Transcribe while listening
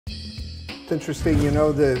It's interesting, you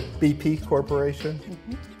know, the BP Corporation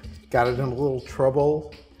got it in a little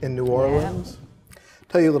trouble in New Orleans.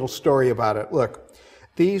 Tell you a little story about it. Look,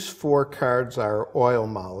 these 4 cards are oil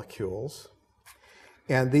molecules,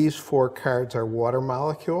 and these 4 cards are water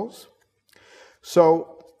molecules.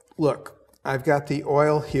 So, look, I've got the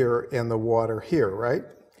oil here and the water here, right?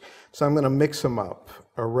 So I'm going to mix them up.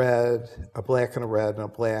 A red, a black and a red, and a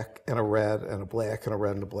black and a red, and a black and a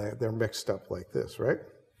red and a black. They're mixed up like this, right?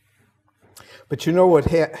 But you know what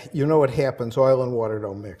happens? Oil and water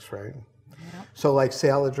don't mix, right? Yep. So like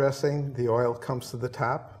salad dressing, the oil comes to the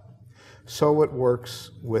top. So it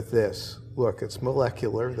works with this. Look, it's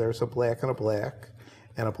molecular. There's a black and a black,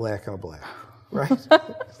 and a black and a black, right?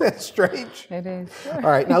 That's strange. It is. Sure. All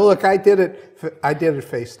right, now look, I did it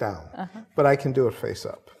face down, but I can do it face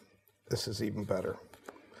up. This is even better.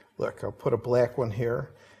 Look, I'll put a black one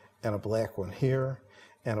here, and a black one here,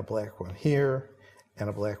 and a black one here, and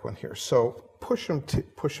a black one here. So push them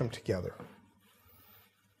together.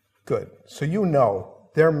 Good. So you know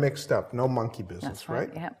they're mixed up. No monkey business, That's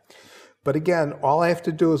right? Yeah. But again, all I have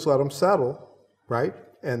to do is let them settle, right?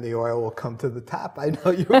 And the oil will come to the top. I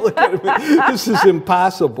know you're looking at me. This is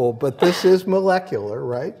impossible, but this is molecular,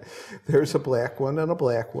 right? There's a black one and a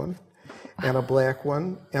black one, and a black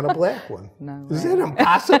one and a black one. No Is way. it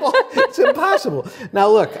impossible? It's impossible. Now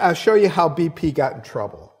look, I'll show you how BP got in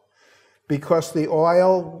trouble. Because the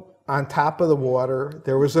oil on top of the water,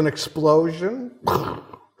 there was an explosion,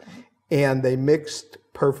 and they mixed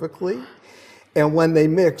perfectly. And when they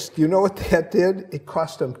mixed, you know what that did? It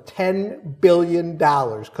cost them $10 billion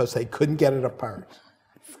because they couldn't get it apart.